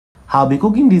I'll be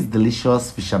cooking this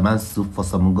delicious fisherman soup for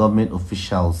some government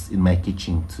officials in my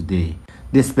kitchen today.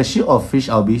 The species of fish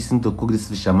I'll be using to cook this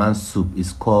fisherman soup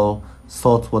is called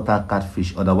saltwater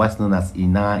catfish, otherwise known as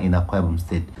Amah in Akwa Ibom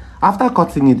State. After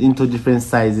cutting it into different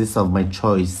sizes of my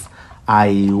choice,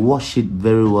 I wash it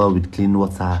very well with clean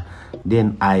water.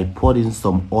 Then I poured in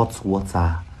some hot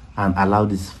water and allow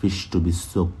this fish to be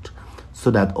soaked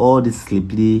so that all the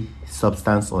slippery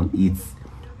substance on it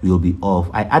will be off.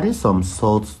 I added some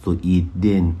salt to it,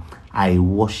 then I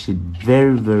wash it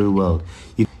very well.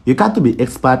 You got to be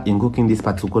expert in cooking this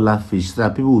particular fish so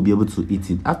that people will be able to eat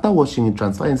it. After washing it,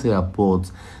 transfer into your pot.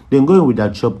 Then go in with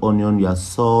your chopped onion, your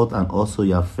salt, and also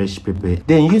your fresh pepper.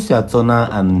 Then use your toner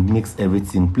and mix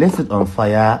everything. Place it on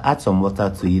fire, add some water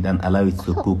to it, and allow it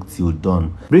to cook till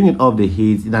done. Bring it off the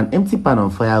heat. In an empty pan on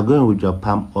fire, go in with your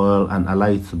palm oil and allow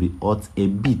it to be hot a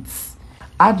bit.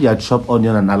 Add your chopped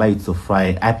onion and allow it to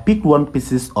fry. I picked one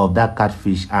pieces of that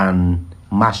catfish and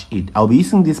mash it. I'll be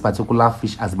using this particular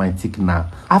fish as my thickener.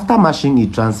 After mashing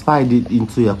it, transfer it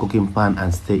into your cooking pan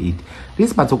and stir it.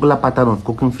 This particular pattern of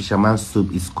cooking fisherman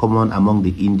soup is common among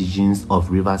the indigenes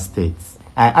of river states.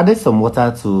 I added some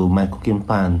water to my cooking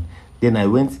pan. Then I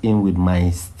went in with my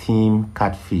steamed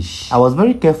catfish. I was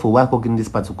very careful while cooking this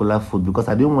particular food because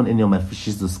I didn't want any of my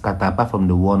fishes to scatter apart from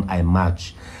the one I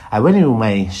mashed. I went in with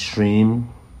my shrimp,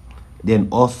 then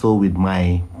also with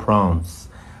my prawns,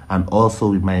 and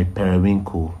also with my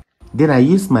periwinkle. Then I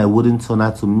used my wooden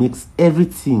toner to mix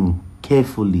everything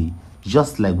carefully,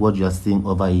 just like what you are seeing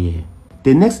over here.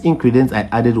 The next ingredient I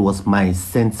added was my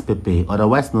scent pepper,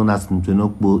 otherwise known as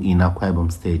Ntwenokbo in Akwa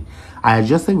Ibom State. I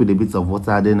adjusted with a bit of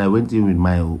water, then I went in with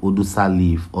my Odusa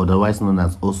leaf, otherwise known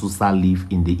as Osusa leaf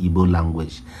in the Igbo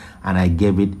language, and I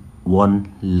gave it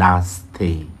one last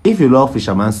stir. If you love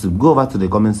fisherman soup, go over to the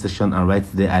comment section and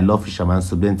write there, I love fisherman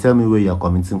soup. Then tell me where you are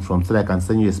commenting from so that I can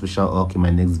send you a special ork in my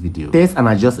next video. Taste and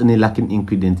adjust any lacking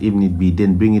ingredient if need be,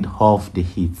 then bring it off the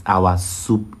heat. Our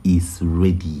soup is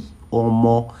ready. Or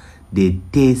more, the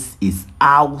taste is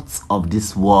out of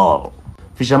this world.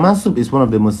 Fisherman soup is one of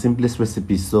the most simplest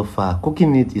recipes so far.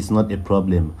 Cooking it is not a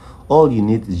problem. All you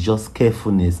need is just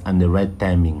carefulness and the right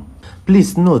timing.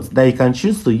 Please note that you can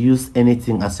choose to use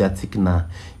anything as your thickener.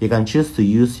 You can choose to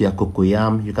use your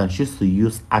cocoyam, you can choose to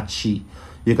use achi,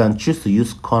 you can choose to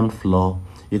use corn flour,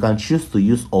 you can choose to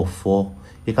use ofo,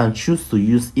 you can choose to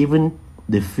use even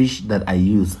the fish that I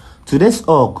use. Today's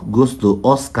ork goes to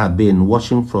Oscar Ben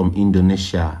watching from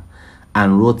Indonesia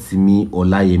and Rotimi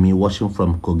Olayemi watching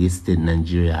from Kogi State,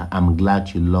 Nigeria. I'm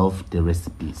glad you love the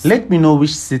recipes. Let me know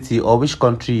which city or which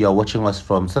country you're watching us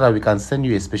from so that we can send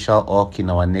you a special ork in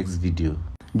our next video.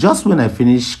 Just when I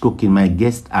finished cooking, my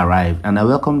guests arrived and I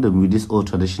welcomed them with this old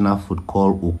traditional food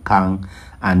called ukang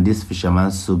and this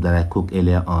fisherman soup that I cooked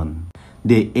earlier on.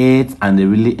 They ate and they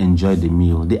really enjoyed the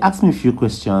meal. They asked me a few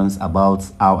questions about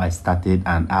how I started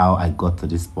and how I got to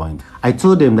this point. I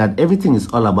told them that everything is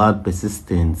all about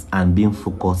persistence and being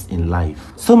focused in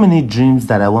life. So many dreams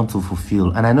that I want to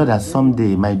fulfill, and I know that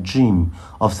someday my dream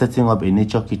of setting up a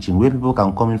nature kitchen where people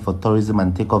can come in for tourism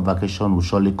and take off vacation will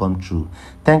surely come true.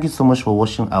 Thank you so much for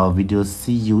watching our videos.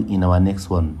 See you in our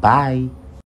next one. Bye.